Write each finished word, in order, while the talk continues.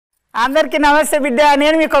అందరికీ నమస్తే బిడ్డ.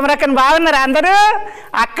 నేను మీ కొమరక్కని. బాగున్నారు అందరూ?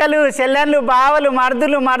 అక్కలు, చెల్లెళ్ళు, బావలు,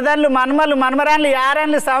 మర్దులు, మరదళ్ళు, మనమలు, మనమరాళ్ళు,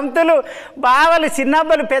 యారాళ్ళు, సంతులు, బావలు,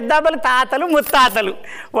 చిన్నబ్బలు, పెద్దబ్బలు, తాతలు, ముత్తాతలు.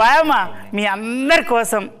 వాయమ్మ, మీ అందరి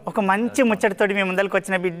కోసం ఒక మంచి ముచ్చటతోటి మీ ముందరికి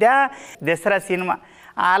వచ్చిన బిడ్డ. దసరా సినిమా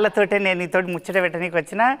వాళ్ళతోటే నేను నీతోటి ముచ్చట పెట్టడానికి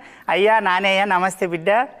వచ్చిన. అయ్యా నానయ్య నమస్తే బిడ్డ.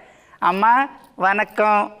 అమ్మ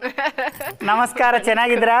వనక్కం, నమస్కార.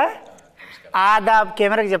 చెనాగిద్రా? ఆదాబ్.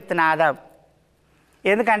 కెమెరాకి చెప్తున్నా ఆదాబ్.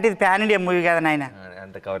 ఎందుకంటే ఇది ప్యాన్ ఇండియా మూవీ కదా నాయన,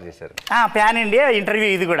 కవర్ చేశారు. ప్యాన్ ఇండియా ఇంటర్వ్యూ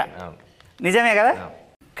ఇది కూడా నిజమే కదా.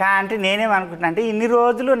 అంటే నేనేమనుకుంటున్నా అంటే ఇన్ని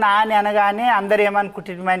రోజులు నాని అనగానే అందరు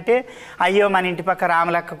ఏమనుకుంటున్నామంటే అయ్యో మన ఇంటి పక్క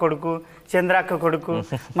రామలక్క కొడుకు, చంద్రక్క కొడుకు,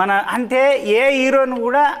 మన అంటే ఏ హీరోను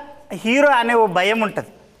కూడా హీరో అనే ఓ భయం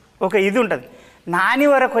ఉంటుంది, ఒక ఇది ఉంటుంది. నాని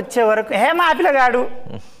వరకు వచ్చే వరకు మా పిల్లగాడు.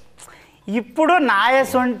 ఇప్పుడు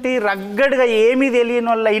నాయసొంటి రగ్గడుగా ఏమీ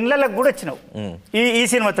తెలియని వాళ్ళ ఇళ్ళకి కూడా వచ్చినావు ఈ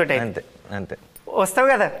సినిమాతోటి. అంతే అంతే. వస్తావు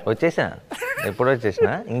కదా? వచ్చేసా, ఎప్పుడు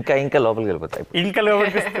వచ్చేసినా ఇంకా ఇంకా లోపలికి వెళ్ళిపోతాయి.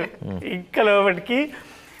 ఇంకా లోపలికి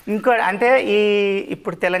ఇంకో అంటే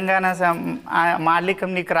ఇప్పుడు తెలంగాణ మాలికం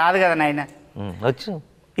నీకు రాదు కదా నాయన. వచ్చు.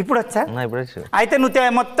 ఇప్పుడు వచ్చా? ఇప్పుడు వచ్చు. అయితే నువ్వు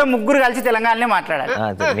మొత్తం ముగ్గురు కలిసి తెలంగాణనే మాట్లాడాలి.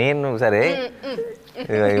 నేను సరే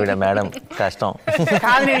ఈవిడ మేడం కష్టం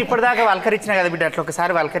కాదు. నేను ఇప్పటిదాకా వల్కరించిన కదా బిడ్డ, అట్లా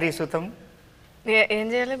ఒకసారి వల్కరి చూద్దాం. ఏం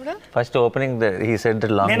చేయాలి ఇప్పుడు? First opening he said the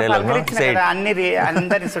long dialogue no సే అన్ని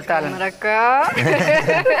అందరి చుట్టాలు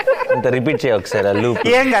అంత రిపీట్ చేయ ఒకసారి ఆ లూప్.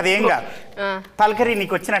 ఏం కాదు ఏం కాదు, పల్కరి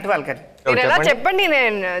నీకు వచ్చినట్టు పల్కరి. చెప్పండి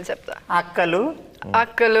నేను చెప్తా.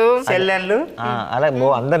 అక్కలు, చెల్లెళ్ళు, అలా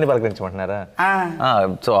అందరినీ పలకరించమంటున్నారా?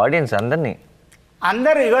 సో ఆడియన్స్ అందరినీ,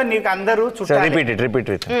 అందరూ ఇగో నీకు అందరూ చుట్టాలు. రిపీట్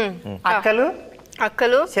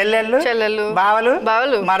అక్కలు, చెల్లెళ్ళు, బావలు,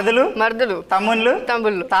 మర్దులు, తమ్ముళ్ళు,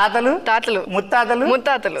 తాతలు, ముత్తాతలు,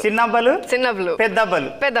 చిన్నబ్బలు,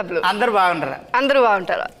 పెద్దబ్బలు అందరూ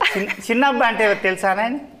బాగుంటారా? చిన్నబ్బ అంటే తెలుసా?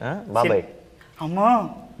 బాబాయ్. అమ్మో,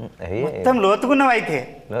 మొత్తం లోతుకున్నావు అయితే.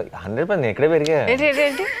 100% ఎక్కడే పెరిగా.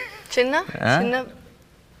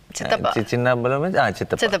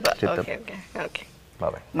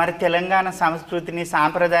 మరి తెలంగాణ సంస్కృతిని,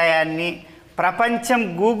 సాంప్రదాయాన్ని ప్రపంచం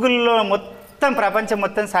గూగుల్లో ప్రపంచం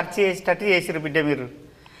మొత్తం సెర్చ్ చేసేటట్టు చేసిరు బిడ్డ మీరు.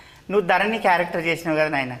 నువ్వు ధరణి క్యారెక్టర్ చేసినావు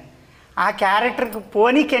కదా నాయన. ఆ క్యారెక్టర్కి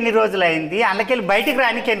పోనీకి ఎన్ని రోజులు అయింది? అందుకెళ్ళి బయటికి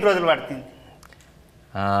రానికి ఎన్ని రోజులు పడుతుంది?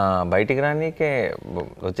 బయటికి రానికే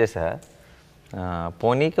వచ్చేసా,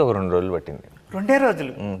 పోనీకి ఒక 2 రోజులు పట్టింది. 2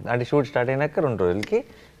 రోజులు అంటే షూట్ స్టార్ట్ అయినాక 2 రోజులకి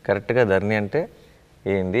కరెక్ట్గా ధరణి అంటే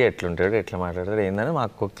ఏంది, ఎట్లుంటాడు, ఎట్లా మాట్లాడాడు ఏందని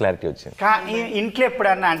మాకు క్లారిటీ వచ్చింది. ఇంట్లో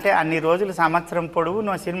ఎప్పుడన్నా అంటే అన్ని రోజులు సంవత్సరం పొడవు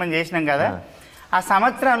నువ్వు సినిమా చేసినాం కదా, ఆ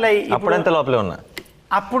సంవత్సరంలో అప్పుడంతా లోపలే ఉన్నా.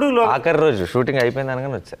 అప్పుడు ఆఖరి రోజు షూటింగ్ అయిపోయింది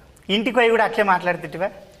అనగానే వచ్చా. ఇంటికి పోయి కూడా అట్లే మాట్లాడుతుంటివా?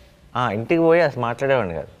 ఇంటికి పోయి అసలు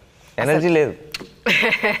మాట్లాడేవాడిని కాదు, ఎనర్జీ లేదు.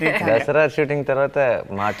 దసరా షూటింగ్ తర్వాత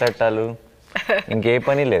మాట్లాడటాలు ఇంకే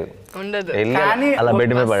పని లేదు, అలా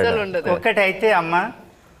బెడ్ మీద పడేది. ఒక్కటైతే అమ్మ,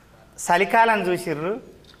 చలికాలం చూసిర్రు,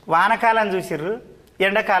 వానకాలం చూసిర్రు,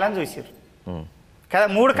 ఎండాకాలం చూసిర్రు కదా,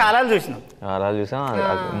 3 కాలాలు చూసినాం. కాలాలు చూసాం,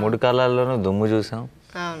 3 కాలాల్లోనూ దుమ్ము చూసాం,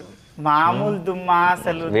 మామూలు దుమ్మ,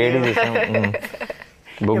 అసలు వేడి చూసాం,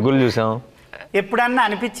 బొగ్గులు చూసాం. ఎప్పుడన్నా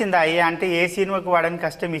అనిపించిందా అయ్యా అంటే ఏ సినిమాకు వాడని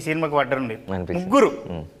కష్టం ఈ సినిమాకు పడ్డం లేదు? ముగ్గురు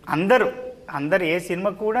అందరు ఏ సినిమా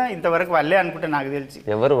కూడా ఇంతవరకు వాళ్ళే అనుకుంటే నాకు తెలిసి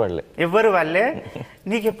ఎవరు వాళ్ళే.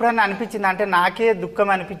 నీకు ఎప్పుడన్నా అనిపించింది అంటే నాకే దుఃఖం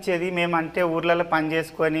అనిపించేది, మేమంటే ఊర్లలో పని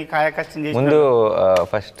చేసుకొని కాయకష్టం చేసి. ముందు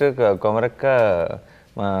ఫస్ట్ కొమరక్క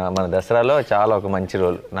మన దసరాలో చాలా ఒక మంచి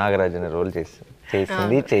రోల్, నాగరాజు రోల్ చేశాడు.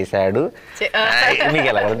 మీకు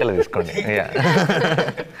ఎలా కదంటే తీసుకోండి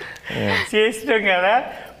చేసినాం కదా.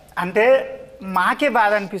 అంటే మాకే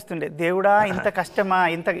బాధ అనిపిస్తుండే, దేవుడా ఇంత కష్టమా,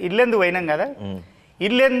 ఇంత ఇల్లెందు పోయినాం కదా.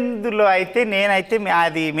 ఇల్లెందులో అయితే నేనైతే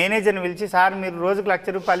అది మేనేజర్ని పిలిచి, సార్ మీరు రోజుకు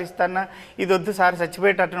 1,00,000 రూపాయలు ఇస్తానా, ఇది వద్దు సార్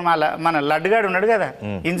చచ్చిపోయేటట్టు. మన లడ్డుగాడు ఉన్నాడు కదా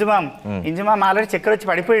ఇంజుమామ్ ఆల్రెడీ చక్కెర వచ్చి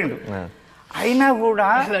పడిపోయిండు. అయినా కూడా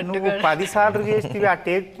నువ్వు 10 సార్లు చేస్తేవి ఆ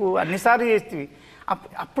టేక్, అన్నిసార్లు చేస్తేవి.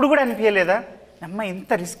 అప్పుడు కూడా అనిపించలేదా అమ్మ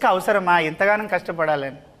ఇంత రిస్క్ అవసరమా, ఎంతగానో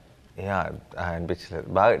కష్టపడాలని? అనిపించలేదు.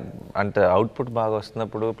 బాగా అంటే అవుట్పుట్ బాగా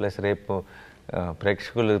వస్తున్నప్పుడు, ప్లస్ రేపు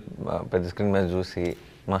ప్రేక్షకులు పెద్ద స్క్రీన్ మీద చూసి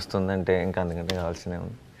మస్తు ఉందంటే ఇంకా అందుకంటే కావాల్సినే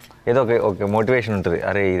ఉంది. ఏదో ఒక మోటివేషన్ ఉంటుంది,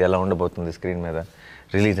 అరే ఇది ఎలా ఉండబోతుంది స్క్రీన్ మీద,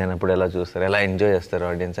 రిలీజ్ అయినప్పుడు ఎలా చూస్తారు, ఎలా ఎంజాయ్ చేస్తారు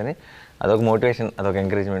ఆడియన్స్ అని. అదొక మోటివేషన్, అదొక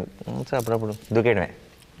ఎంకరేజ్మెంట్. సో అప్పుడప్పుడు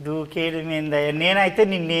దూకేయడమేందయ్యా. నేనైతే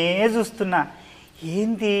నిన్నే చూస్తున్నా,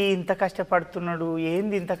 ఏంది ఇంత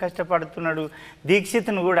కష్టపడుతున్నాడు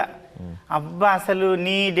దీక్షిత్ను కూడా. అబ్బా అసలు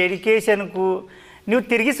నీ డెడికేషన్కు నువ్వు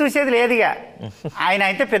తిరిగి చూసేది లేదుగా. ఆయన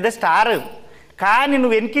అయితే పెద్ద స్టార్, కానీ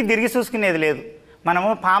నువ్వు వెనక్కి తిరిగి చూసుకునేది లేదు. మనము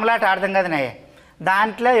పాములాట ఆడతాం కదా నాయ,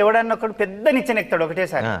 దాంట్లో ఎవడన్నా ఒకడు పెద్ద నిచ్చెన ఎక్కుతాడు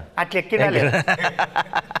ఒకటేసారి, అట్లా ఎక్కిడాలి,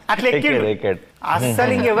 అట్లా ఎక్కిడు.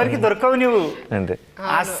 అస్సలు ఇంకెవరికి దొరకవు నువ్వు.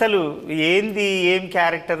 అస్సలు ఏంది ఏం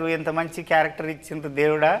క్యారెక్టర్, ఎంత మంచి క్యారెక్టర్ ఇచ్చిండ్రు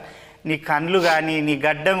దేవుడా. నీ కళ్ళు కానీ, నీ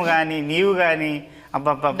గడ్డం కానీ, నీవు కానీ,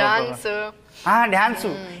 అబ్బబ్బా డాన్సు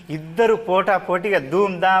ఇద్దరు పోటీగా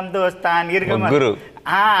ధూమ్ ధామ్ దోస్తా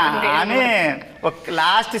ఆమె ఒక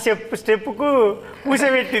లాస్ట్ స్టెప్కు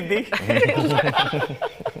కూసబెట్టింది.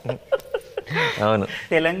 అవును,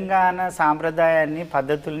 తెలంగాణ సాంప్రదాయాన్ని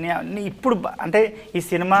పద్ధతుల్ని అన్ని ఇప్పుడు అంటే ఈ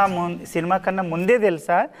సినిమా కన్నా ముందే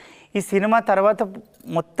తెలుసా, ఈ సినిమా తర్వాత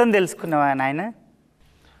మొత్తం తెలుసుకున్నావా నాయన?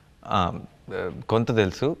 కొంత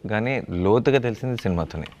తెలుసు కానీ లోతుగా తెలిసింది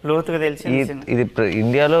సినిమాతోనే. లోతుగా తెలిసింది ఇది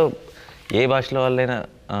ఇండియాలో ఏ భాషలో వాళ్ళైనా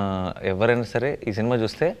ఎవరైనా సరే ఈ సినిమా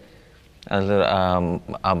చూస్తే అసలు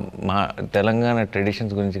మా తెలంగాణ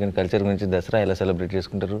ట్రెడిషన్స్ గురించి కానీ కల్చర్ గురించి, దసరా ఎలా సెలబ్రేట్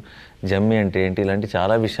చేసుకుంటారు, జమ్మి అంటే ఏంటి, ఇలాంటి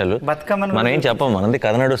చాలా విషయాలు మనం ఏం చెప్పం, మనది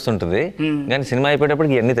కథ నడుస్తుంటుంది కానీ సినిమా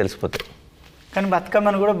అయిపోయేటప్పటికి ఇవన్నీ తెలిసిపోతాయి. కానీ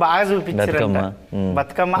బతుకమ్మను కూడా బాగా చూపించారు.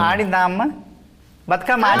 బతుకమ్మ ఆడిందా అమ్మ?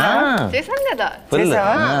 బతుకమ్మ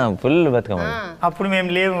ఫుల్ బతుకమ్మ. అప్పుడు మేము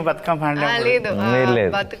లేవు బతుకమ్మ లేదు.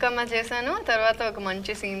 బతుకమ్మ చేశాను, తర్వాత ఒక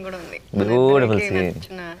మంచి సీన్ కూడా ఉంది, బ్యూటిఫుల్ సీన్,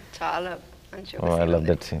 చాలా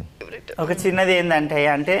ఒక చిన్నది ఏంటంటే,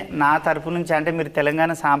 అంటే నా తరపు నుంచి అంటే మీరు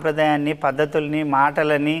తెలంగాణ సాంప్రదాయాన్ని, పద్ధతుల్ని,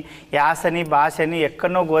 మాటలని, యాసని, భాషని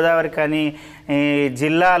ఎక్కడనో గోదావరి కానీ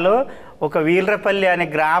జిల్లాలో ఒక వీల్రపల్లి అనే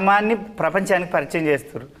గ్రామాన్ని ప్రపంచానికి పరిచయం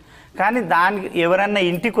చేస్తారు. కానీ దానికి ఎవరన్నా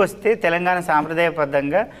ఇంటికి వస్తే తెలంగాణ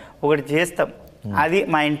సాంప్రదాయబద్ధంగా ఒకటి చేస్తాం. అది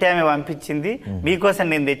మా ఇంటి ఆమె పంపించింది, మీకోసం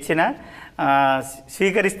నేను తెచ్చిన.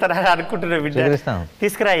 స్వీకరిస్తారా అనుకుంటున్నా బిడ్డ?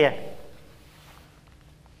 తీసుకురా అయ్యా.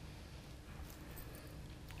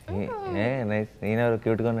 ఈయనెవరు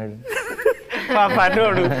క్యూట్గా ఉన్నాడు? మా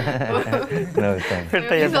పన్నోడు.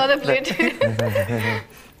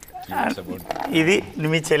 ఇది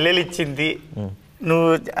మీ చెల్లెలు ఇచ్చింది. నువ్వు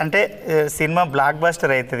అంటే సినిమా బ్లాక్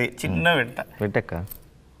బస్టర్ అవుతుంది. చిన్న పెట్టక్క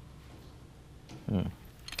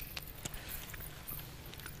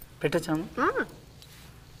పెట్టచ్చాము.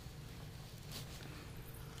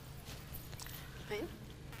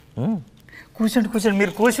 కూర్చోండి,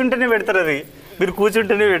 మీరు కూర్చుంటేనే పెడతారు. అది మీరు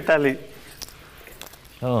కూర్చుంటేనే పెట్టాలి.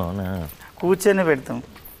 కూర్చొని పెడతాం.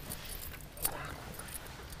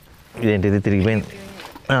 ఇదేంటిది తిరిగిపోయింది?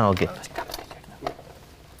 ఓకే.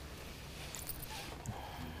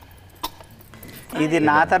 ఇది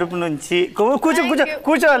నా తరపు నుంచి.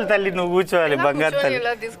 కూర్చోవాలి తల్లి, నువ్వు కూర్చోవాలి బంగారు తల్లి.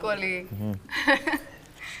 తీసుకోవాలి.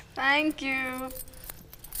 Thank you.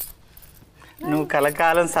 నువ్వు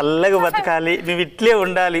కలకాలం చల్లగా బతకాలి, నువ్వు ఇట్లే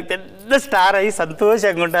ఉండాలి, పెద్ద స్టార్ అయ్యి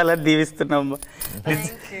సంతోషంగా ఉండాలని దీవిస్తున్నాము.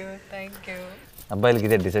 అబ్బాయిలకి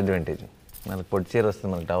ఇదే డిసడ్వాంటేజ్, మనకు పొట్టి చీర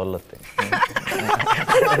వస్తుంది, మనకు టవల్ వస్తాయి.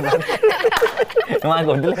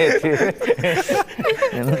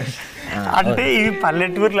 అంటే ఇవి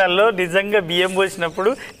పల్లెటూర్లలో నిజంగా బియ్యం పోసినప్పుడు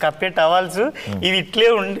కప్పే టవాల్స్ ఇవి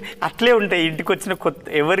అట్లే ఉంటాయి. ఇంటికి వచ్చిన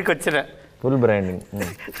ఎవరికి వచ్చినా ఫుల్ బ్రాండింగ్,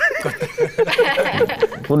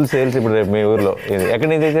 ఫుల్ సేల్స్. ఇప్పుడు రేపు మీ ఊర్లో ఇది ఎక్కడ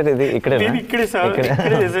చేశారు? ఇది ఇక్కడ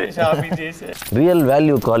real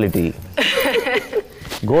value quality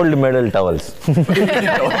gold medal towels.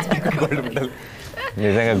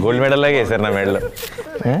 నిజంగా గోల్డ్ మెడల్ లాగే వేశారు నా మెడలో.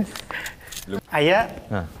 అయ్యా,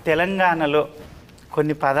 తెలంగాణలో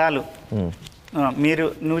కొన్ని పదాలు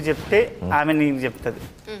నువ్వు చెప్తే ఆమె నీకు చెప్తుంది.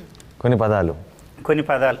 కొన్ని పదాలు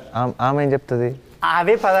ఆమె ఏం చెప్తుంది?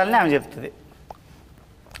 అవే పదాలని ఆమె చెప్తుంది.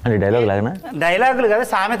 అంటే డైలాగ్ లాగా? డైలాగులు కదా,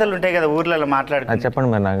 సామెతలు ఉంటాయి కదా ఊర్లలో మాట్లాడుతుంది. చెప్పండి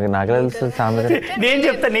మరి, నాకు తెలుసు సామెత. నేను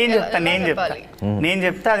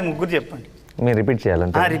చెప్తా అది ముగ్గురు చెప్పండి. మీరు రిపీట్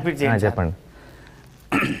చేయాలంటే రిపీట్ చేయండి. చెప్పండి.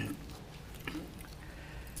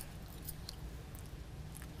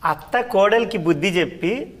 అత్త కోడలికి బుద్ధి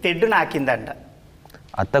చెప్పి తెడ్డు నాకిందంట.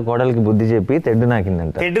 అత్త కోడలికి బుద్ధి చెప్పి తెడ్డు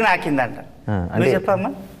నాకిందంట. నువ్వు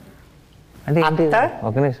చెప్పమ్మా. అంటే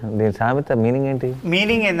ఒక నిమిషం, దీని సామెత మీనింగ్ ఏంటి?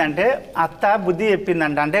 మీనింగ్ ఏంటంటే అత్త బుద్ధి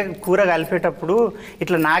చెప్పిందంట. అంటే కూర కలిపేటప్పుడు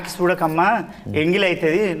ఇట్లా నాకి చూడకమ్మా ఎంగిల్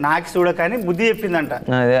అవుతుంది, నాకి చూడకని బుద్ధి చెప్పిందంట.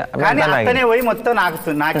 కానీ అత్తనే పోయి మొత్తం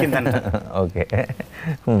నాకిందంట. ఓకే.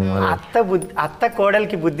 అత్త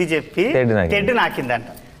కోడలికి బుద్ధి చెప్పి తెడ్డు నాకిందంట.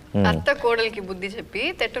 అత్త కోడలికి బుద్ధి చెప్పి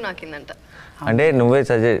తెట్టు నాకిందంట. అంటే నువ్వే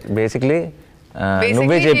బేసిక్లీ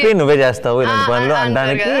నువ్వే చెప్పి నువ్వే చేస్తావు ఇలాంటి పనులు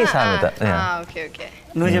అనడానికి సామెత.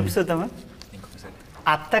 నువ్వు చెప్తావా?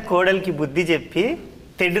 అత్త కోడలికి బుద్ధి చెప్పి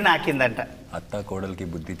తెడ్డు నాకిందంట. అత్త కోడలికి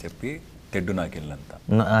బుద్ధి చెప్పి తెడ్డు నాకిందంట.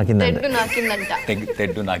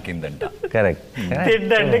 కరెక్ట్.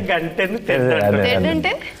 తెడ్డు అంటే గంటెను, తెడ్డు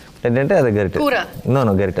అంటే అది గరిటె. నో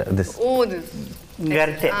గరిటె.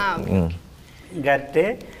 గరిటె.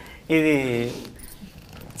 ఇది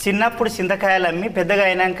చిన్నప్పుడు చింతకాయలు అమ్మి పెద్దగా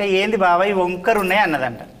అయినాక ఏంది బావ ఈ వంకరు ఉన్నాయి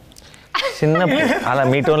అన్నదంట. చిన్నప్పుడు అలా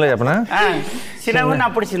మీ టోన్లో చెప్పనా? చిన్నగా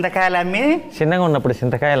ఉన్నప్పుడు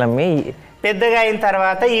చింతకాయలు అమ్మి పెద్దగా అయిన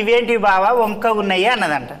తర్వాత ఇవేంటి బావ వంక ఉన్నాయి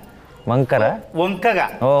అన్నదంట. వంకరా? వంకగా.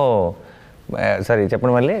 ఓ సరే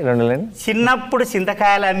చెప్పండి మళ్ళీ 2 లైన్. చిన్నప్పుడు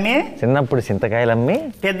చింతకాయలు అమ్మి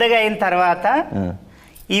పెద్దగా అయిన తర్వాత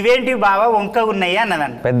ఇవేంటి బావ వంకగా ఉన్నాయి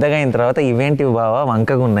అన్నదంట. పెద్దగా అయిన తర్వాత ఇవేంటి బావ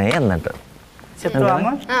వంకగా ఉన్నాయి అన్నట్ట.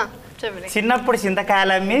 చెప్తాము. చిన్నప్పుడు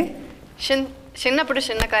చింతకాయలమ్మి చిన్నప్పుడు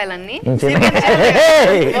చింతకాయలన్నీ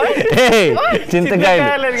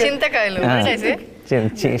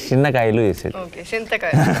చిన్నకాయలు వేసాడు.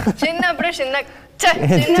 చిన్నప్పుడు చింతకాయలన్నీ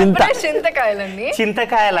చిన్నప్పుడు చింతకాయలన్నీ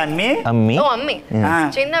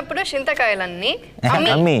చిన్నప్పుడు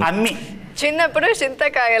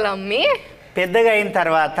చింతకాయలు అమ్మి పెద్దగా అయిన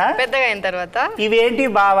తర్వాత ఇవేంటి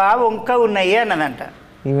బావా వంక ఉన్నాయి అన్నదంట.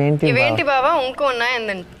 ఇవేంటి బావా వంక ఉన్నాయి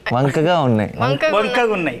వంకగా ఉన్నాయి.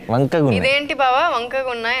 ఇదేంటి బావా వంకగా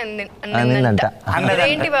ఉన్నాయి అన్నిందంట.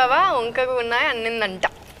 ఇదేంటి బావా వంకగా ఉన్నాయి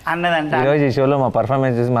అన్నదంట. ఈరోజు ఈ షోలో మా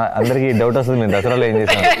పర్ఫార్మెన్స్ చూసి మా అందరికి డౌట్ వస్తుంది, మేము దసరాలో ఏం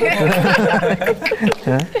చేసాం.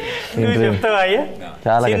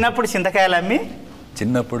 చాలా చిన్నప్పుడు చింతకాయలు అమ్మి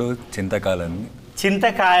చిన్నప్పుడు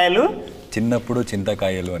చింతకాయలు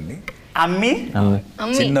అన్ని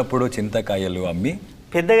చిన్నప్పుడు చింతకాయలు అమ్మి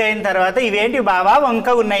పెద్దగా అయిన తర్వాత ఇవేంటి బావా వంక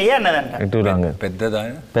ఉన్నాయి అన్నదంట.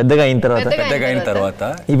 పెద్దగా అయిన తర్వాత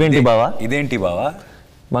ఇదేంటి బావా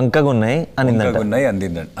వంకగా ఉన్నాయి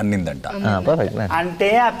అన్నిందంట. అంటే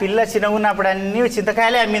ఆ పిల్ల చిన్నగా ఉన్నప్పుడు అన్ని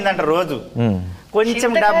చింతకాయలే అమ్మిందంట రోజు.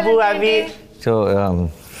 కొంచెం డబ్బు అవి so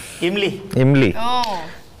imli.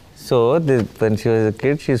 So when she was a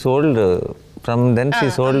kid she sold from then she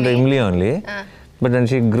sold imli only, but when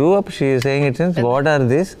she grew up she is saying it since what are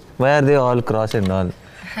this, why are they all cross and all,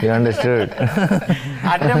 you understood?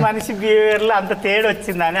 అంటే మనిషి behaviour లో అంత తేడా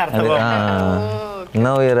వచ్చిందని అర్థం.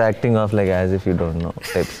 Now you are acting off like as if you don't know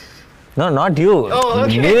types. No, not you.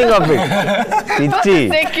 Meaning of it. పిచ్చి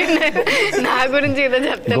నా గురించి ఏదో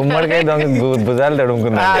చెప్తాను. గుమ్మడికాయ దొంగ భుజాలు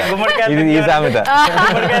తడుముకున్నాడు. ఈ సామెత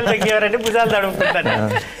గుమ్మడికాయలు తగ్గేవారంటే భుజాలు తడుముకుంటాను.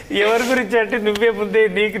 ఎవరి గురించి అంటే నువ్వే ముందే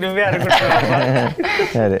నీకు నువ్వే అనుకుంటున్నావు.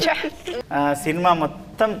 సినిమా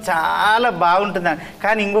మొత్తం చాలా బాగుంటుంది.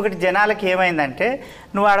 కానీ ఇంకొకటి జనాలకి ఏమైందంటే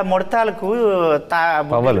నువ్వు ఆడ ముడతాలకు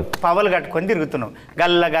పవలు కట్టుకొని తిరుగుతున్నావు,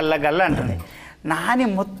 గల్ల గల్ల గల్ల అంటుంది. నాని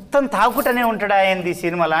మొత్తం తాగుటనే ఉంటాడా ఏంది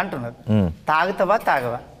సినిమాలో అంటున్నారు. తాగుతావా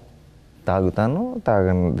తాగవా? తాగుతాను,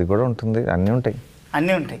 తాగనిది కూడా ఉంటుంది, అన్నీ ఉంటాయి.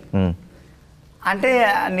 అంటే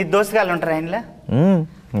నీ దోసగాళ్ళు ఉంటారా ఆయనలా?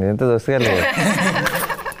 ఎంత దోస్తుగాళ్ళు?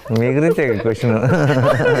 మీ గురించే క్వశ్చన్.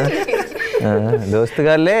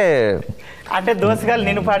 దోస్తుగాళ్ళే అంటే దోసగాళ్ళు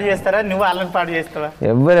నిన్ను పాడు చేస్తారా, నువ్వు వాళ్ళని పాడు చేస్తావా?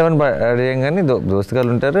 ఎవరిని పాడు చేయం కానీ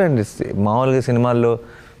దోస్తుగాళ్ళు ఉంటారు. అండ్ మామూలుగా సినిమాల్లో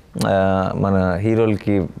మన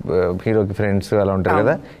హీరోకి ఫ్రెండ్స్ అలా ఉంటారు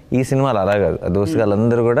కదా, ఈ సినిమాలు అలా కాదు. ఆ దోస్తుగాళ్ళు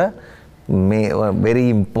అందరూ కూడా very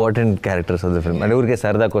important characters of the film. అంటే ఊరికే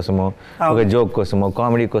సరదా కోసమో ఒక జోక్ కోసమో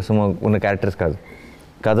కామెడీ కోసమో ఉన్న క్యారెక్టర్స్ కాదు,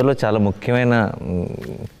 కథలో చాలా ముఖ్యమైన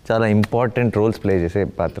చాలా ఇంపార్టెంట్ రోల్స్ ప్లే చేసే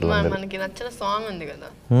పాత్రలు. మనకి నచ్చిన సాంగ్ ఉంది కదా,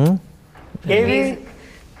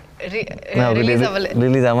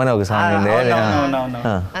 రిలీజ్ అవ్వని ఒక సాంగ్ ఉంది.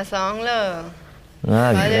 ఆ సాంగ్ లో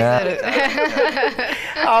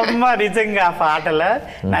అమ్మ నిజంగా ఆ పాటల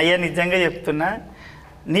అయ్యా నిజంగా చెప్తున్నా,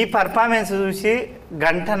 నీ పర్ఫార్మెన్స్ చూసి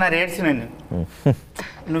గంటన్నర రేడ్చిన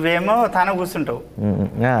నువ్వేమో తన కూర్చుంటావు.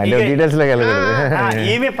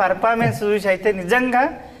 ఈమె పర్ఫార్మెన్స్ చూసి అయితే నిజంగా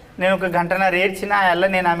నేను ఒక గంటన్నర ఏడ్చిన అలా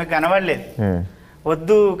నేను ఆమె కనబడలేదు,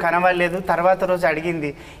 వద్దు కనబడలేదు. తర్వాత రోజు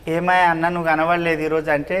అడిగింది, ఏమాయ అన్న నువ్వు కనబడలేదు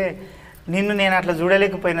ఈరోజు అంటే, నిన్ను నేను అట్లా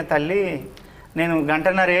చూడలేకపోయిన తల్లి, నేను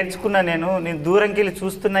గంటన్నర ఏడ్చుకున్నా, నేను దూరంకి వెళ్ళి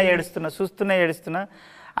చూస్తున్నా ఏడుస్తున్నా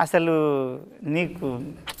అసలు నీకు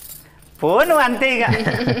పోను అంతే, ఇక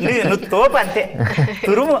నువ్వు తోపు అంతే,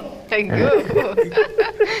 తురుము.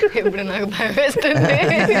 ఇప్పుడు నాకు భయం వేస్తుంది.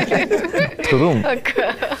 తురుము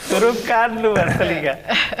కాదు నువ్వు అసలు,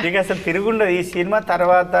 ఇక అసలు తిరుగుండదు ఈ సినిమా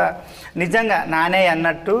తర్వాత. నిజంగా నానే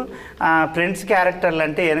అన్నట్టు ఫ్రెండ్స్ క్యారెక్టర్లు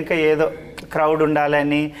అంటే వెనక ఏదో క్రౌడ్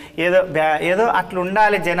ఉండాలని, ఏదో అట్లా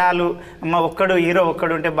ఉండాలి జనాలు, ఒక్కడు హీరో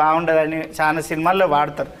ఒక్కడు ఉంటే బాగుండదని చాలా సినిమాల్లో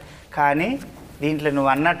వాడతారు. కానీ దీంట్లో నువ్వు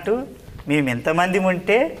అన్నట్టు మేము ఎంతమంది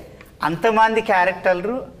ఉంటే అంతమంది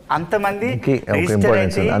క్యారెక్టర్లు అంతమంది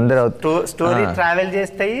స్టోరీ ట్రావెల్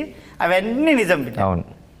చేస్తాయి, అవన్నీ నిజం.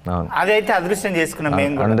 అదైతే అదృష్టం చేసుకున్నాం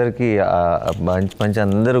మేము. అందరికీ మంచి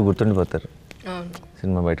అందరూ గుర్తుండిపోతారు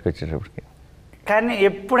సినిమా బయటకు వచ్చేటప్పటికి. కానీ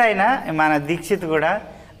ఎప్పుడైనా మన దీక్షిత్ కూడా,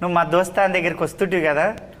 నువ్వు మా దోస్తాన్ దగ్గరికి వస్తుంటివి కదా,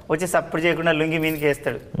 వచ్చి సప్పుడు చేయకుండా లుంగి మీనికి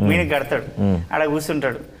వేస్తాడు, మీనికి కడతాడు, ఆడ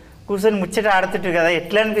కూర్చొని ముచ్చట ఆడుతుంటారు కదా,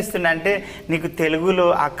 ఎట్లా అనిపిస్తుంది అంటే నీకు తెలుగులో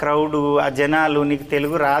ఆ క్రౌడు, ఆ జనాలు, నీకు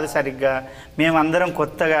తెలుగు రాదు సరిగ్గా, మేమందరం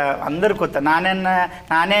కొత్తగా, అందరు కొత్త,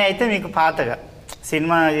 నానే అయితే మీకు పాతగా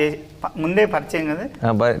సినిమా ముందే పరిచయం కదా,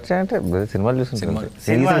 అంటే సినిమాలు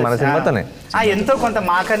చూస్తుంటాం ఎంతో కొంత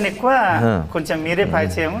మాకన్నా ఎక్కువ కొంచెం మీరే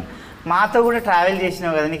పరిచయం. మాతో కూడా ట్రావెల్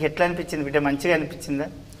చేసినావు కదా, నీకు ఎట్లా అనిపించింది బిడ్డ? మంచిగా అనిపించిందా?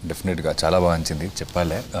 డెఫినెట్గా చాలా బాగా అనిపించింది.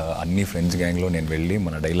 చెప్పాలి, అన్ని ఫ్రెండ్స్ గ్యాంగ్లో నేను వెళ్ళి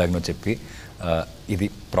మన డైలాగ్లో చెప్పి ఇది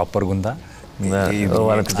ప్రాపర్గా ఉందా,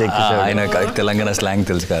 ఆయన తెలంగాణ స్లాంగ్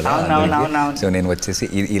తెలుసు కదా, సో నేను వచ్చేసి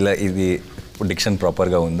ఇలా ఇది డిక్షన్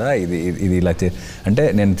ప్రాపర్గా ఉందా, ఇది ఇది ఇలా అంటే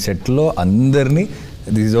నేను సెట్లో అందరినీ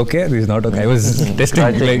this is okay, this is not okay, I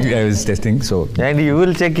was testing so and you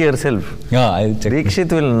will check yourself. I'll check.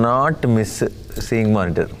 Deekshith will not miss seeing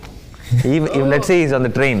monitor. If let's say he's on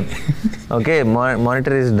the train, okay,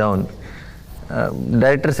 monitor is down,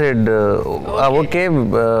 director said okay,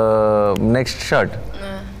 next shot,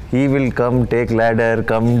 he will come, take ladder,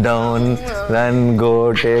 come down, run, go,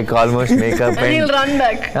 take almost makeup and he'll run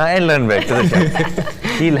back and run back to the shot.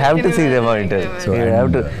 He'll have to see the monitor, so he'll have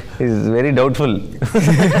to, he's very doubtful.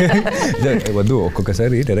 వద్దు,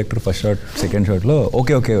 ఒక్కొక్కసారి director first shot second షాట్లో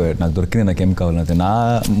okay okay నాకు దొరికింది, నాకేం కావాలంటే నా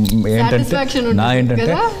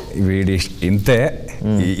ఏంటంటే వీడి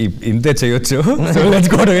ఇంతే చేయొచ్చు,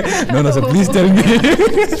 so please tell me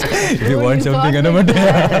if you want something అనమాట.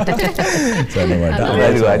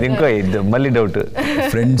 అది ఇంకో మళ్ళీ డౌట్.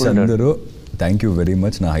 ఫ్రెండ్స్ అందరూ థ్యాంక్ యూ వెరీ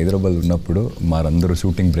మచ్. నా హైదరాబాద్ ఉన్నప్పుడు మారందరూ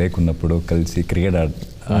షూటింగ్ బ్రేక్ ఉన్నప్పుడు కలిసి క్రికెట్ ఆడారు.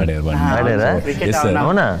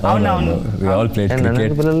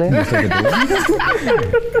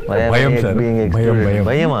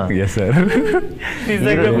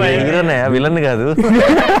 విలన్ కాదు,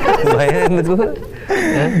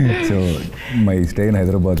 so my stay in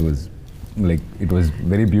Hyderabad was like it was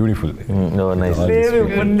very beautiful. Oh nice.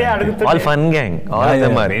 ముందే అడుగుతున్నా, all fun gang, all of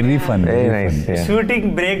them are very fun, very nice. Shooting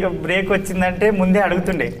break వచ్చిందంటే ముందే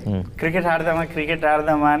అడుగుతుండే క్రికెట్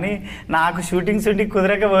ఆడదామా అని. నాకు షూటింగ్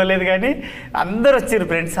కుదరక పోలేదు, కానీ అందరు వచ్చారు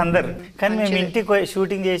ఫ్రెండ్స్ అందరు. కానీ మేము ఇంటికి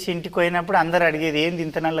షూటింగ్ చేసి ఇంటికి పోయినప్పుడు అందరు అడిగేది ఏంది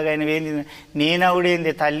ఇంత నల్లగా అయినా, ఏంది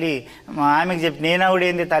నేనవుడేంది తల్లి, మా ఆమెకి చెప్పి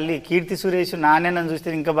నేనవుడేంది తల్లి, కీర్తి సురేష్ నానే నన్ను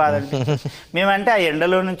చూస్తే ఇంకా బాధ అనిపిస్తుంది. మేమంటే ఆ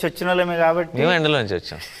ఎండలో నుంచి వచ్చిన వాళ్ళమే కాబట్టి. మేము ఎండలో నుంచి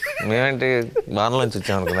వచ్చాం, మేమంటే వానలోంచి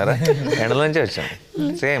వచ్చాం అనుకున్నారా? ఎండలోంచి వచ్చాం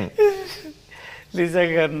సేమ్.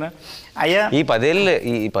 నిజంగా అయ్యా, ఈ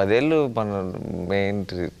 10 ఏళ్ళు మనం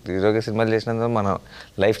హీరోగా సినిమాలు చేసినందుకు మన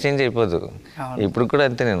లైఫ్ చేంజ్ అయిపోదు. ఇప్పుడు కూడా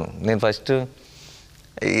అంతే. నేను ఫస్ట్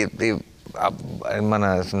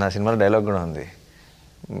నా సినిమాలో డైలాగ్ కూడా ఉంది,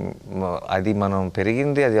 అది మనం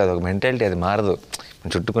పెరిగింది, అది అదొక మెంటాలిటీ, అది మారదు.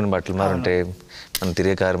 చుట్టుకొని బట్టలు మారుంటే మనం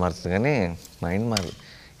తిరిగే కారు మారుతుంది, కానీ మైండ్ మారదు.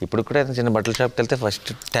 ఇప్పుడు కూడా చిన్న బట్టల షాప్కి వెళ్తే ఫస్ట్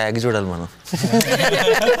ట్యాగ్ చూడాలి మనం.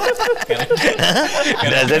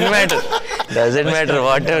 Doesn't matter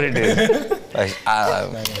what ever it is,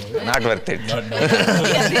 not worth it,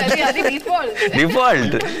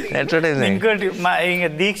 default. ఇంకోటి ఇంకా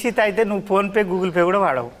దీక్షిత్ అయితే నువ్వు ఫోన్పే గూగుల్ పే కూడా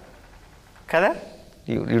వాడవు కదా?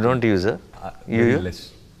 You don't use? Very less.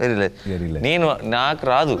 నాకు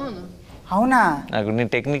రాదు. అవునా?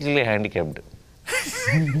 నేను టెక్నికల్లీ హ్యాండిక్యాప్డ్.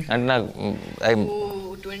 అంటే నాకు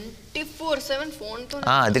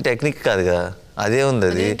అది టెక్నిక్ కాదు కదా, అదే ఉంది.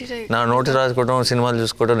 అది నా నోట్స్ రాసుకోవడం, సినిమాలు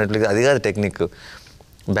చూసుకోవడం, నెట్ఫ్లిక్స్, అది కాదు టెక్నిక్.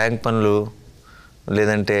 బ్యాంక్ పనులు,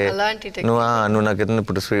 లేదంటే నువ్వు నాకు ఏదైనా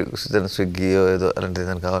ఇప్పుడు స్విగ్గీ ఏదో అలాంటి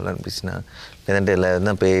ఏదైనా కావాలనిపించిన, లేదంటే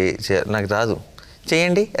ఏదైనా పే నాకు రాదు,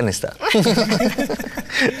 చేయండి అని ఇస్తా.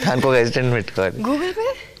 దానికి ఒక అసిస్టెంట్ పెట్టుకోవాలి.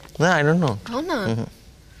 I don't know.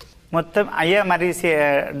 మొత్తం అయ్యా, మరి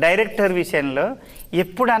డైరెక్టర్ విషయంలో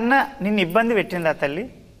ఎప్పుడన్నా నిన్ను ఇబ్బంది పెట్టిందా తల్లి?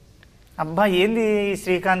 అబ్బా ఏంది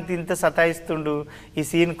శ్రీకాంత్ ఇంత సతాయిస్తుండు ఈ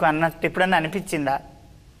సీన్కు అన్నట్టు ఎప్పుడన్నా అనిపించిందా?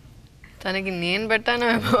 తనకి నేను పెట్టాను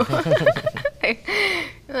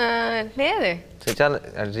లేదే. చాలా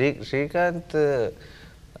శ్రీకాంత్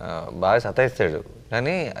బాగా సతాయిస్తాడు,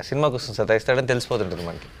 కానీ సినిమా కోసం సతాయిస్తాడని తెలిసిపోతుంటుంది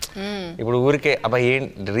మనకి. ఇప్పుడు ఊరికే అబ్బా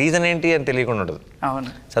రీజన్ ఏంటి అని తెలియకుండా ఉండదు. అవును,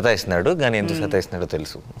 సతాయిస్తున్నాడు, కానీ ఎందుకు సతాయిస్తున్నాడో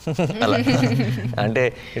తెలుసు. అలా అంటే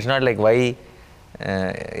ఇట్స్ నాట్ లైక్ వై,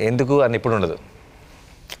 ఎందుకు అని ఇప్పుడు ఉండదు.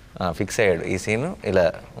 ఫిక్స్ అయ్యాడు, ఈ సీను ఇలా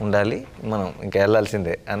ఉండాలి, మనం ఇంకా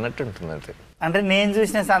వెళ్ళాల్సిందే అన్నట్టు ఉంటుంది అంతే. అంటే నేను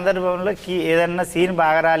చూసిన సందర్భంలో ఏదన్నా సీన్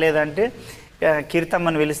బాగా రాలేదంటే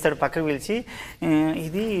కీర్తమ్మని పిలుస్తాడు, పక్కకు పిలిచి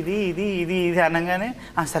ఇది ఇది ఇది ఇది ఇది అనగానే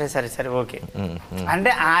సరే సరే సరే ఓకే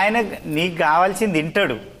అంటే ఆయన నీకు కావాల్సింది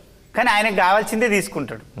వింటాడు, కానీ ఆయనకు కావాల్సిందే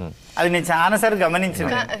తీసుకుంటాడు. అది నేను చాలాసార్లు గమనించిన.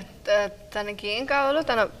 తనకి ఏం కావాలో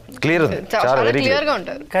తన క్లియర్గా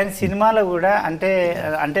ఉంటారు. కానీ సినిమాలో కూడా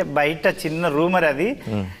అంటే బయట చిన్న రూమర్ అది,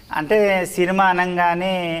 అంటే సినిమా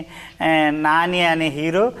అనగానే నాని అనే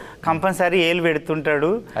హీరో కంపల్సరీ ఏలు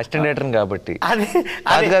పెడుతుంటాడు అసిస్టెంట్ డైరెక్టర్ కాబట్టి.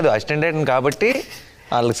 అది కాదు అసిస్టెంట్ డైరెక్టర్ కాబట్టి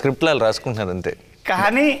వాళ్ళ స్క్రిప్ట్లు వాళ్ళు రాసుకుంటున్నారు అంతే.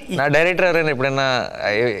 కానీ నా డైరెక్టర్ ఎవరైనా ఎప్పుడైనా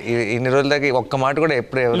ఇన్ని రోజుల దాకా ఒక్క మాట కూడా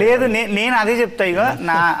ఎప్పుడు లేదు. నేను అదే చెప్తా. ఇక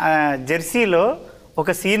నా జెర్సీలో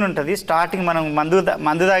ఒక సీన్ ఉంటుంది, స్టార్టింగ్ మనం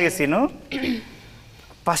మందు తాగే సీను,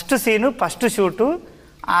 ఫస్ట్ షూటు.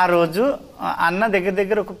 ఆ రోజు అన్న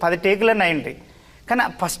దగ్గర ఒక 10 టేకులన్నీ అయింటాయి. కానీ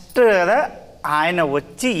ఫస్ట్ కదా ఆయన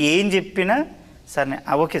వచ్చి ఏం చెప్పినా సరే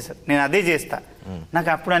ఓకే సార్ నేను అదే చేస్తా.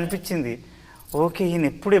 నాకు అప్పుడు అనిపించింది ఓకే ఈయన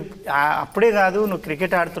అప్పుడే కాదు, నువ్వు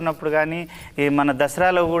క్రికెట్ ఆడుతున్నప్పుడు కానీ మన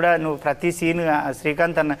దసరాలో కూడా నువ్వు ప్రతి సీన్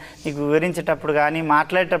శ్రీకాంత్ అన్న నీకు వివరించేటప్పుడు కానీ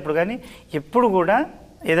మాట్లాడేటప్పుడు కానీ ఎప్పుడు కూడా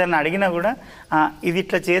ఏదన్నా అడిగినా కూడా ఇది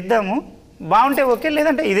ఇట్లా చేద్దాము బాగుంటే ఓకే,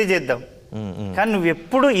 లేదంటే ఇదే చేద్దాం, కానీ నువ్వు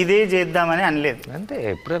ఎప్పుడు ఇదే చేద్దామని అనలేదు. అంటే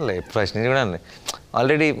ఎప్పుడు ఫస్ట్ నుంచి కూడా అనలేదు.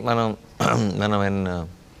 ఆల్రెడీ మనం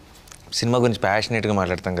సినిమా గురించి ప్యాషనేట్గా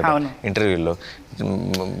మాట్లాడతాం కదా ఇంటర్వ్యూలో,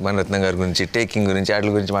 మనరత్నం గారి గురించి, టేకింగ్ గురించి,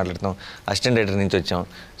 వాటి గురించి మాట్లాడతాం. అసిస్టెంట్ డైరెక్టర్ నుంచి వచ్చాం.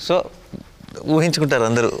 సో ఊహించుకుంటారు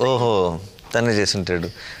అందరూ, ఓహో తనే చేస్తుంటాడు,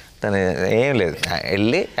 తను ఏం లేదు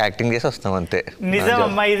వెళ్ళి యాక్టింగ్ చేసి వస్తాం అంతే. నిజం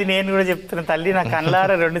అమ్మా, ఇది నేను కూడా చెప్తున్నా తల్లి. నా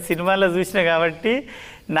కళ్ళారా 2 సినిమాల్లో చూసినా కాబట్టి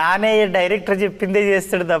నానే డైరెక్టర్ చెప్పిందే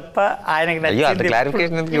చేస్తాడు తప్ప ఆయనకి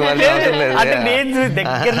అంటే నేను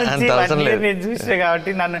దగ్గర నుంచి నేను చూసిన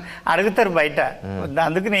కాబట్టి నన్ను అడుగుతారు బయట,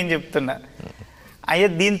 అందుకు నేను చెప్తున్నా. అయ్యో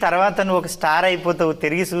దీని తర్వాత నువ్వు ఒక స్టార్ అయిపోతావు,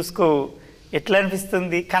 తిరిగి చూసుకోవు, ఎట్లా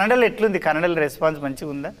అనిపిస్తుంది? కన్నడలో ఎట్లుంది? కన్నడలో రెస్పాన్స్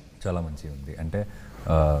మంచిగా ఉందా? చాలా మంచిగా ఉంది. అంటే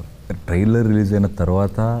ట్రైలర్ రిలీజ్ అయిన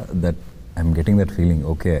తర్వాత that I'm getting that feeling,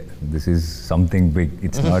 okay this is something big.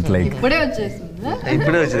 It's not like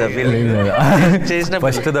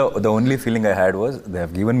first the only feeling I had was they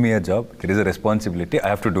have given me a job, it is a responsibility, I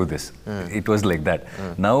have to do this. It was like that.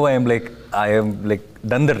 Now I am like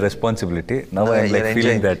done that responsibility. Now I am like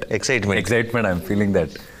feeling that excitement. I am feeling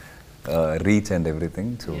that reach and everything.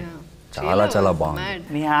 So చాలా చాలా బాగుంది.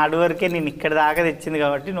 నీ hard వర్కే నేను ఇక్కడ దాకా తెచ్చింది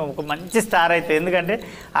కాబట్టి నువ్వు ఒక మంచి స్టార్ అవుతావు. ఎందుకంటే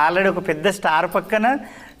ఆల్రెడీ ఒక పెద్ద స్టార్ పక్కన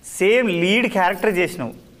సేమ్ లీడ్ క్యారెక్టర్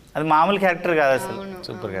చేసినావు. అది మామూలు క్యారెక్టర్ కాదు, అసలు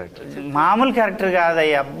సూపర్ క్యారెక్టర్, మామూలు క్యారెక్టర్ కాదు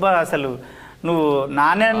అయ్యి. అబ్బా అసలు నువ్వు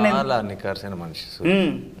నానే మనిషి,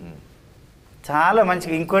 చాలా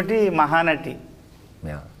మంచిగా. ఇంకోటి మహానటి,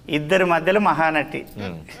 ఇద్దరి మధ్యలో మహానటి.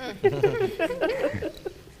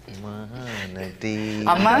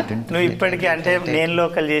 అమ్మా నువ్వు ఇప్పటికీ అంటే నేను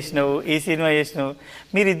లోకల్ చేసినావు, ఈ సినిమా చేసినావు,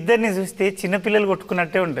 మీరు ఇద్దరిని చూస్తే చిన్నపిల్లలు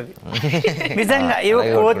కొట్టుకున్నట్టే ఉంటుంది నిజంగా. ఏవో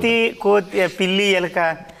కోతి పిల్లి ఎలక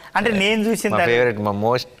అంటే నేను చూసిన ఫేవరెట్. మా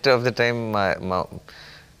మోస్ట్ ఆఫ్ ద టైమ్ మా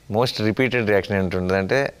మోస్ట్ రిపీటెడ్ రియాక్షన్ ఏంటుంటుంది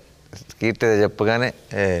అంటే కీర్తి చెప్పగానే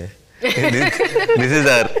దిస్ ఇస్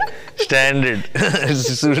అవర్ స్టాండర్డ్.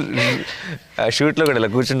 షూట్లో కూడా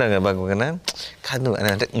ఇలా కూర్చుంటాం కదా బాగా కాదు అని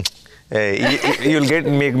అంటే యుల్ గెట్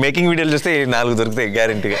మేకింగ్ వీడియోలు చూస్తే 4 దొరుకుతాయి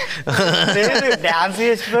గ్యారెంటీగా. డాన్స్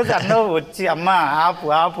చేసిన రోజు అన్న వచ్చి అమ్మ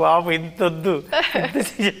ఆపు ఆపు ఆపు ఇంత వద్దు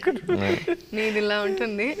నీది ఇలా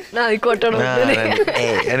ఉంటుంది నాది కొట్టడం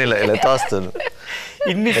అని ఇలా తోస్తాను.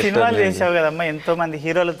 ఇన్ని సినిమాలు చేసావు కదమ్మా, ఎంతో మంది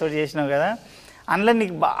హీరోలతో చేసినావు కదా, అందులో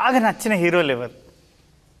నీకు బాగా నచ్చిన హీరోలు ఎవరు?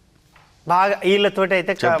 బాగా వీళ్ళతోటి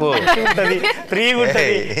అయితే ఉంటుంది, ఫ్రీగా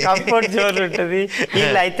ఉంటుంది, కంఫర్ట్ జోన్ ఉంటుంది,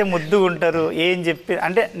 వీళ్ళు అయితే ముద్దుగా ఉంటారు. ఏం చెప్పి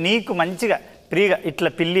అంటే నీకు మంచిగా ఫ్రీగా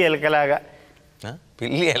ఇట్లా పిల్లి ఎలకలాగా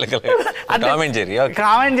కామెంట్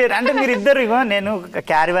చేయరు అంటే మీరు ఇద్దరు. ఇగో నేను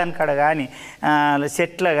క్యారివాన్ కాడ కానీ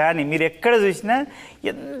సెట్లో కానీ మీరు ఎక్కడ చూసినా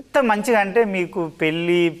ఎంత మంచిగా అంటే మీకు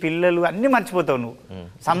పెళ్ళి పిల్లలు అన్నీ మర్చిపోతావు, నువ్వు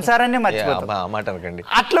సంసారాన్ని మర్చిపోతావు.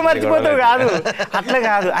 అట్లా మర్చిపోతావు కాదు, అట్లా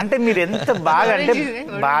కాదు అంటే మీరు ఎంత బాగా అంటే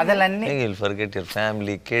బాధలన్నీ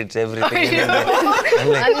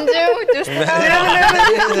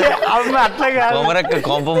అట్లా కాదు,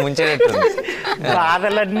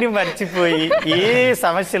 బాధలన్నీ మర్చిపోయి ఏ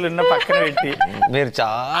సమస్యలు ఉన్న పక్కన పెట్టి మీరు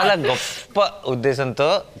చాలా గొప్ప ఉద్దేశంతో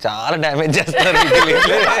చాలా డ్యామేజ్ చేస్తారు.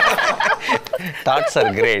 Thoughts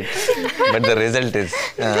are great but the result is.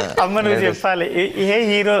 అమ్మ నువ్వు చెప్పాలి, ఏ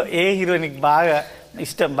హీరో నీకు బాగా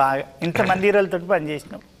ఇష్టం? బాగా ఇంతమంది హీరోలతో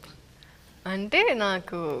పనిచేసినావు అంటే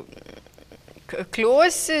నాకు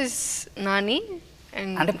క్లోజ్ నాని.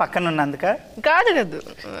 అంటే పక్కన ఉన్నందుక కాదు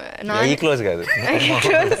క్లోజ్ కాదు,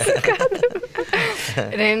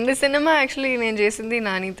 2 సినిమా యాక్చువల్లీ నేను చేసింది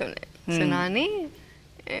నానితోనే. సో నాని,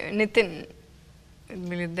 నితిన్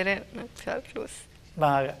వీళ్ళిద్దరే నాకు చాలా క్లోజ్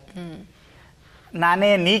బాగా. నానే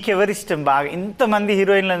నీకెవరిష్టం బాగా? ఇంతమంది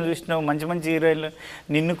హీరోయిన్లను చూసినావు, మంచి మంచి హీరోయిన్లు,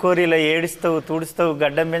 నిన్ను కోరిలో ఏడుస్తావు, తుడుస్తావు,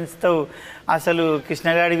 గడ్డం పెంచుతావు, అసలు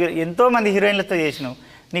కృష్ణగాడి ఎంతోమంది హీరోయిన్లతో చేసినావు.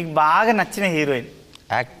 నీకు బాగా నచ్చిన హీరోయిన్?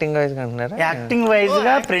 యాక్టింగ్ వైజ్గా అంటున్నారా? యాక్టింగ్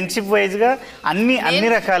వైజ్గా, ఫ్రెండ్షిప్ వైజ్గా, అన్ని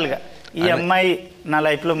రకాలుగా. ఈ అమ్మాయి నా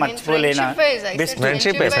లైఫ్లో మర్చిపోలేనా? బెస్ట్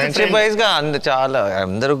ఫ్రెండ్షిప్ వైజ్గా చాలా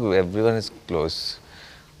అందరూ ఎవ్రీవన్ ఇస్ క్లోజ్.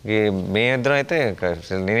 మేమిద్దరం అయితే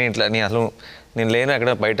నేను అసలు నేను లేను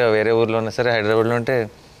అక్కడ బయట వేరే ఊర్లో ఉన్నా సరే, హైదరాబాద్లో ఉంటే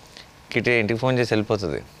కిటే ఇంటికి ఫోన్ చేసి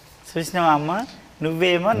వెళ్ళిపోతుంది. చూసినావా అమ్మ,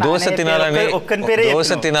 నువ్వేమో దోశ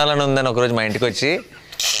తినాలని ఉందని ఒకరోజు మా ఇంటికి వచ్చి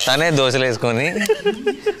తనే దోశలు వేసుకొని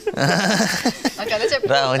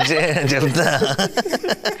రా వచ్చి చెప్తా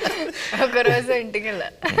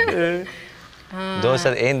దోశ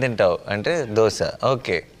ఏం తింటావు అంటే dosa,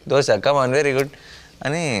 okay dosa come on very good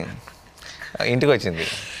అని ఇంటికి వచ్చింది.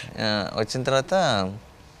 వచ్చిన తర్వాత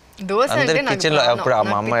అందరు కిచెన్లో, అప్పుడు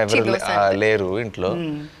మా అమ్మ ఎవరు లేరు ఇంట్లో,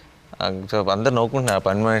 అందరు నవ్వుకుంటున్నారు,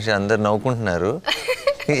 పని మనిషి అందరు నవ్వుకుంటున్నారు.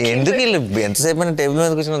 ఎందుకు వీళ్ళు ఎంతసేపు టేబుల్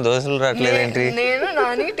మీద కూర్చున్న దోశలు రావట్లేదేంటి?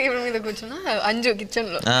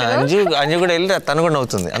 అంజు కూడా వెళ్ళి తను కూడా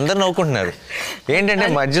నవ్వుతుంది, అందరు నవ్వుకుంటున్నారు. ఏంటంటే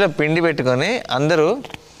మధ్యలో పిండి పెట్టుకొని అందరూ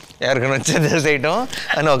ఎవరికైనా వచ్చే దోశ వేయటం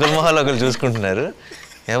అని ఒకరి మొహాలు ఒకరు చూసుకుంటున్నారు.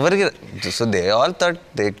 ఎవరికి so they all thought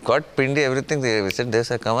they got పిండి ఎవ్రీథింగ్,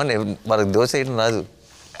 దోశ కమాన్, వాళ్ళకి దోశ వేయడం రాదు.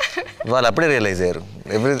 వాళ్ళు అప్పుడే రియలైజ్ అయ్యారు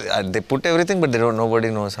they put everything but they don't nobody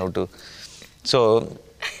knows how to. So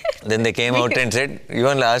then they came out and said you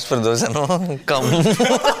only ask for dosa, no come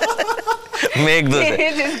make dosa.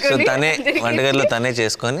 So తనే వంటగదిలో తనే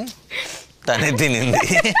చేసుకొని తనే తినింది.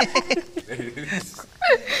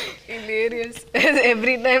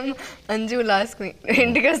 ఎవ్రీ టైమ్ అంజు లాస్ట్ మీ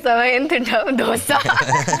ఇంటికి వస్తావా, ఏం తింటావు? దోశ.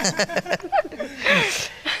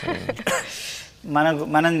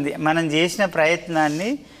 మనం చేసిన ప్రయత్నాన్ని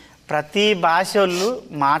ప్రతి భాష వాళ్ళు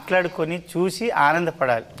మాట్లాడుకొని చూసి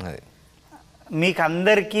ఆనందపడాలి.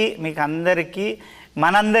 మీకందరికీ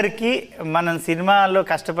మనందరికీ మనం సినిమాల్లో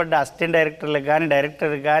కష్టపడ్డ అసిస్టెంట్ డైరెక్టర్లకు కానీ,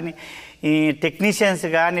 డైరెక్టర్లకు కానీ, ఈ టెక్నీషియన్స్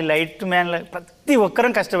కానీ, లైట్ మ్యాన్ల ప్రతి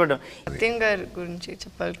ఒక్కరం కష్టపడ్డాం. సత్యం గారి గురించి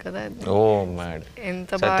చెప్పాలి కదా. ఓ మ్యాడ్,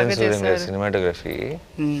 సత్యం సూర్యం గారి సినిమాటోగ్రఫీ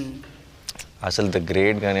అసలు ద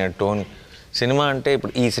గ్రేట్. కానీ ఆ టోన్, సినిమా అంటే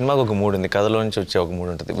ఇప్పుడు ఈ సినిమాకి ఒక మూడు ఉంది, కథలో నుంచి వచ్చే ఒక మూడు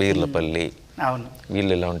ఉంటుంది. వీర్లపల్లి, అవును,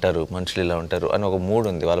 వీళ్ళు ఇలా ఉంటారు, మనుషులు ఇలా ఉంటారు అని ఒక మూడు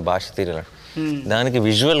ఉంది, వాళ్ళ భాష తీరు. దానికి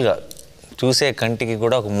విజువల్గా చూసే కంటికి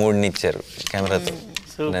కూడా ఒక మూడుని ఇచ్చారు కెమెరాతో.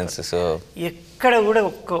 సో ఎక్కడ కూడా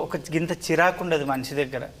ఒక గింత చిరాకు ఉండదు మనిషి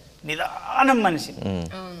దగ్గర, నిదానం మనిషి.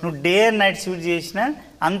 నువ్వు డే అండ్ నైట్ షూట్ చేసినా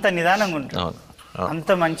అంత నిదానంగా ఉంటుంది,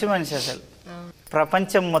 అంత మంచి మనిషి. అసలు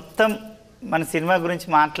ప్రపంచం మొత్తం మన సినిమా గురించి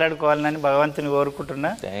మాట్లాడుకోవాలని భగవంతుని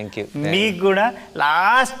కోరుకుంటున్నా. మీకు కూడా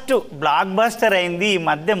లాస్ట్ బ్లాక్ బస్టర్ అయింది, ఈ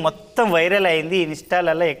మధ్య మొత్తం వైరల్ అయింది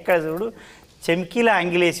ఇన్స్టాలలో, ఎక్కడ చూడు చమ్కీలా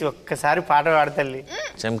అంగిలేసి. ఒక్కసారి పాట పాడతల్లి.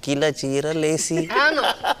 చమ్కీలా చీరలేసి,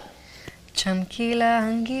 చమ్కీలా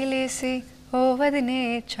అంగిలేసి, ఓ వదినే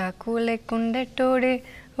చాకు లేకుండెట్టోడే,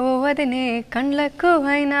 ఓ వదినే కండ్లకు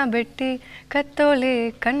అయినా పెట్టి కత్తోలే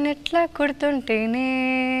కన్నెట్లా కొడుతుంటేనే,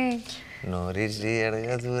 నోరిచి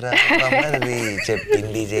అడగదురా బొమ్మరిది,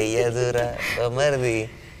 చెప్పింది చెయ్యదురా బొమ్మరిది,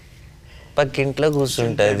 పక్కింట్లో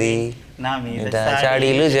కూర్చుంటది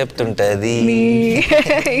చాడీలు చెప్తుంటది.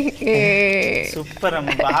 సూపర్ అమ్మ,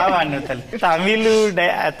 బాగా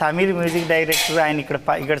తమిళ్ మ్యూజిక్ డైరెక్టర్ ఆయన.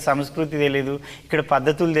 ఇక్కడ సంస్కృతి తెలీదు, ఇక్కడ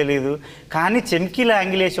పద్ధతులు తెలీదు, కానీ చమ్కీలా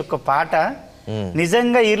అంగిలేసి ఒక్క పాట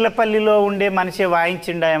నిజంగా ఈర్లపల్లిలో ఉండే మనిషి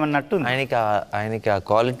వాయించిండాయమన్నట్టు. ఆయనకి ఆ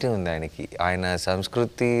క్వాలిటీ ఉంది. ఆయన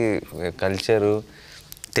సంస్కృతి కల్చరు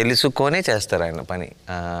తెలుసుకొనే చేస్తారు ఆయన పని.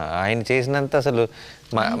 ఆయన చేసినంత అసలు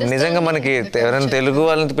నిజంగా మనకి ఎవరైనా తెలుగు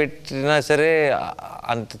వాళ్ళని పెట్టినా సరే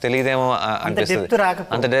అంత తెలియదేమో అనిపిస్తుంది.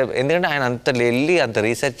 అంత ఎందుకంటే ఆయన అంత వెళ్ళి అంత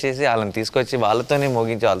రీసెర్చ్ చేసి వాళ్ళని తీసుకొచ్చి వాళ్ళతోనే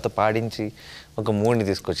మోగించి వాళ్ళతో పాడించి ఒక మూడ్ని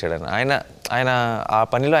తీసుకొచ్చాడు ఆయన ఆ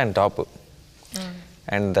పనిలో ఆయన టాప్.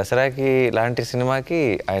 అండ్ దసరాకి లాంటి సినిమాకి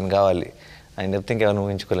ఆయన కావాలి, ఆయన చెప్తే ఇంకెవరిని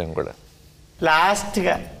ఊహించుకోలేము కూడా.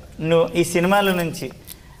 లాస్ట్గా నువ్వు ఈ సినిమాల నుంచి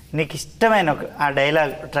నీకు ఇష్టమైన ఒక ఆ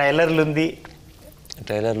డైలాగ్ ట్రైలర్లు ఉంది.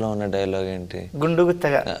 ట్రైలర్లో ఉన్న డైలాగ్ ఏంటి?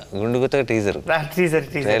 గుండుగుత్తగా టీజర్.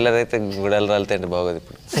 ట్రైలర్ అయితే గుడాలు రాలితే అంటే బాగోదు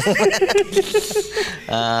ఇప్పుడు.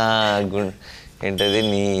 ఏంటది,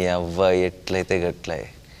 నీ అవ్వ ఎట్లయితే గట్ల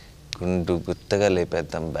గుండు గుత్తగా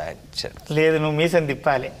లేపేద్దాం బ్యాచ్. లేదు, నువ్వు మీసం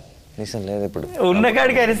తిప్పాలి. మీసం లేదు ఇప్పుడు, ఉన్న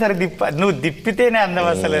కాడికి అయినా సరే నువ్వు తిప్పితేనే అందం.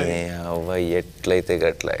 అసలు అవ్వ ఎట్లయితే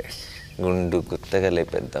గట్ల గుండు గుత్తగా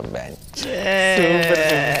లేపేద్దాం బ్యాచ్.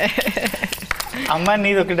 అమ్మ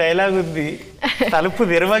నీది ఒక డైలాగ్ ఉంది, తలుపు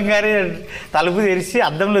తెరవంగానే తలుపు తెరిచి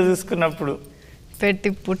అద్దంలో చూసుకున్నప్పుడు పెట్టి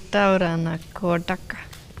పుట్టావురా నా కోటక్క.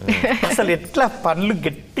 అసలు ఎట్లా పనులు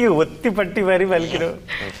గట్టి ఒత్తి పట్టి మరి పలికినావు.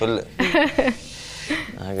 ఫుల్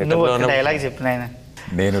నువ్వు ఒక డైలాగ్ చెప్పిన ఆయన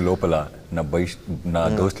నేను లోపల నా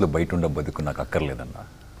దోస్తులు బయట ఉండ బతుకు నాకు అక్కర్లేదన్నా.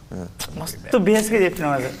 మస్తు బేస్గా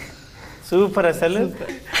చెప్పినావు అది, సూపర్ అసలు.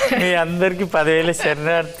 మీ అందరికి 10,000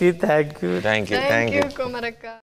 శరణార్థి. Thank you. Thank you Komarakka.